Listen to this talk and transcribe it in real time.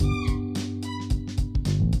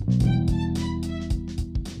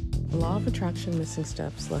Law of Attraction Missing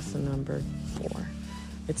Steps, lesson number 4.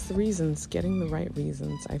 It's the reasons, getting the right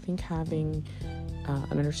reasons. I think having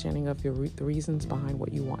an understanding of the reasons behind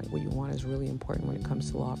what you want. What you want is really important when it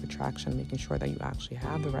comes to law of attraction, making sure that you actually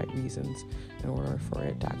have the right reasons in order for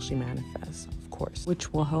it to actually manifest, of course,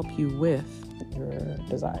 which will help you with your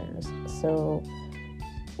desires. So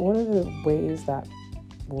one of the ways that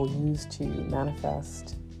we'll use to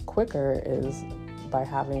manifest quicker is by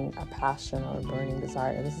having a passion or a burning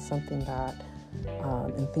desire. This is something that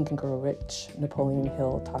in Think and Grow Rich, Napoleon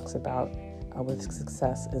Hill talks about with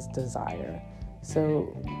success is desire. So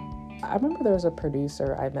I remember there was a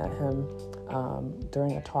producer, I met him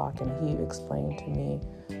during a talk, and he explained to me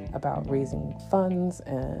about raising funds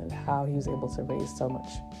and how he was able to raise so much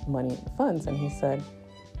money in the funds. And he said,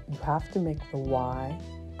 you have to make the why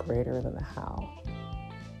greater than the how.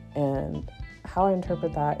 And how I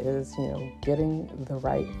interpret that is, getting the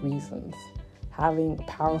right reasons. Having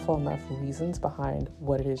powerful enough reasons behind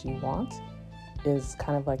what it is you want is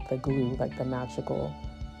kind of like the glue, like the magical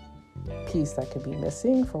piece that could be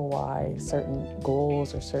missing for why certain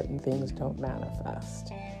goals or certain things don't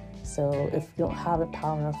manifest. So if you don't have it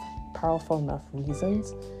powerful enough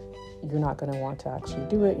reasons, you're not going to want to actually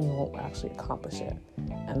do it and you won't actually accomplish it.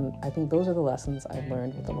 And I think those are the lessons I've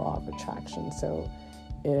learned with the law of attraction. So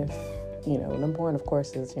if number one, of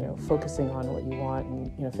course, is, focusing on what you want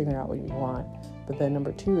and, figuring out what you want. But then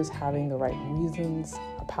number 2 is having the right reasons,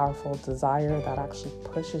 a powerful desire that actually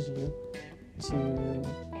pushes you to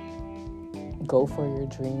go for your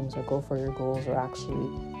dreams or go for your goals or actually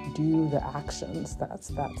do the actions that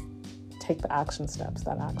take the action steps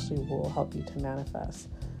that actually will help you to manifest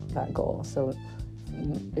that goal. So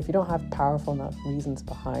if you don't have powerful enough reasons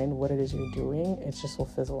behind what it is you're doing, it just will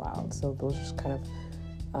fizzle out. So those are just kind of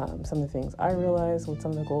some of the things I realized with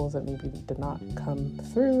some of the goals that maybe did not come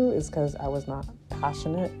through is because I was not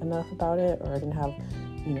passionate enough about it, or I didn't have,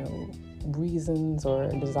 reasons or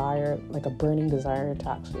desire, like a burning desire to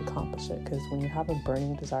actually accomplish it. Because when you have a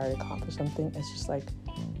burning desire to accomplish something, it's just like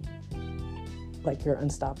you're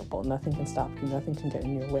unstoppable. Nothing can stop you. Nothing can get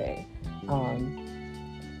in your way.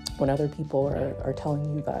 When other people are telling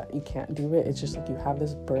you that you can't do it, it's just like you have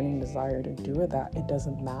this burning desire to do it, that it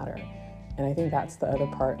doesn't matter. And I think that's the other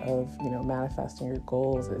part of, manifesting your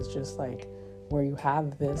goals, is just like where you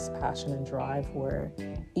have this passion and drive where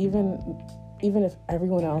even if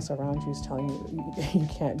everyone else around you is telling you you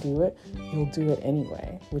can't do it, you'll do it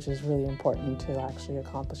anyway, which is really important to actually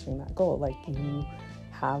accomplishing that goal. Like, you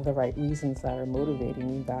have the right reasons that are motivating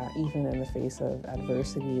you, that even in the face of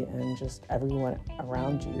adversity and just everyone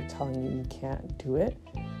around you telling you can't do it,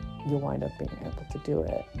 you'll wind up being able to do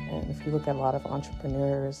it. And if you look at a lot of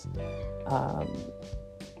entrepreneurs,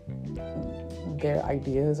 their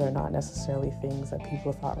ideas are not necessarily things that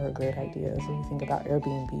people thought were great ideas. If you think about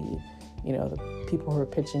Airbnb, the people who were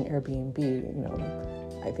pitching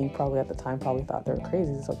Airbnb, I think probably at the time thought they were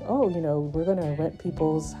crazy. It's like, we're going to rent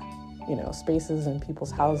people's, spaces in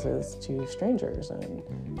people's houses to strangers, and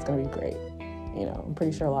it's going to be great. I'm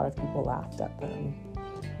pretty sure a lot of people laughed at them.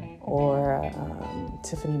 Or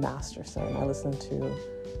Tiffany Masterson. I listened to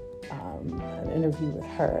an interview with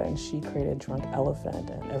her, and she created Drunk Elephant,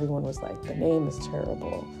 and everyone was like, the name is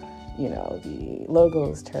terrible, the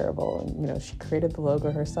logo is terrible, and she created the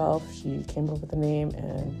logo herself. She came up with the name,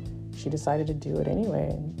 and she decided to do it anyway,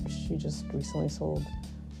 and she just recently sold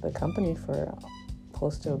the company for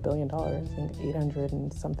close to $1 billion, I think 800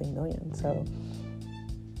 and something million. So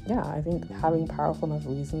yeah, I think having powerful enough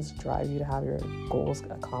reasons to drive you to have your goals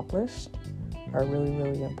accomplished are really,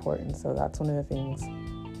 really important. So that's one of the things,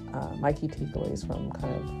 my key takeaways from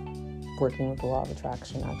kind of working with the law of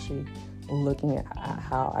attraction, actually looking at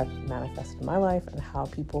how I've manifested in my life and how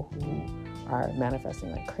people who are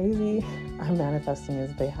manifesting like crazy are manifesting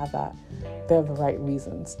is they have the right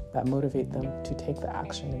reasons that motivate them to take the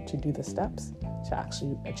action and to do the steps to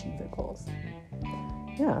actually achieve their goals.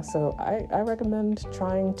 Yeah, so I recommend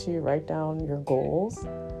trying to write down your goals,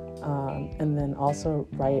 and then also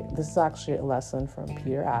this is actually a lesson from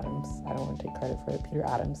Peter Adams. I don't want to take credit for it. Peter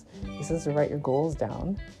Adams, he says to write your goals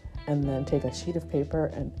down and then take a sheet of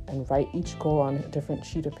paper and write each goal on a different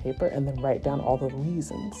sheet of paper, and then write down all the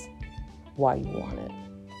reasons why you want it.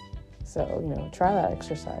 So, try that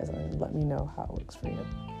exercise and let me know how it works for you.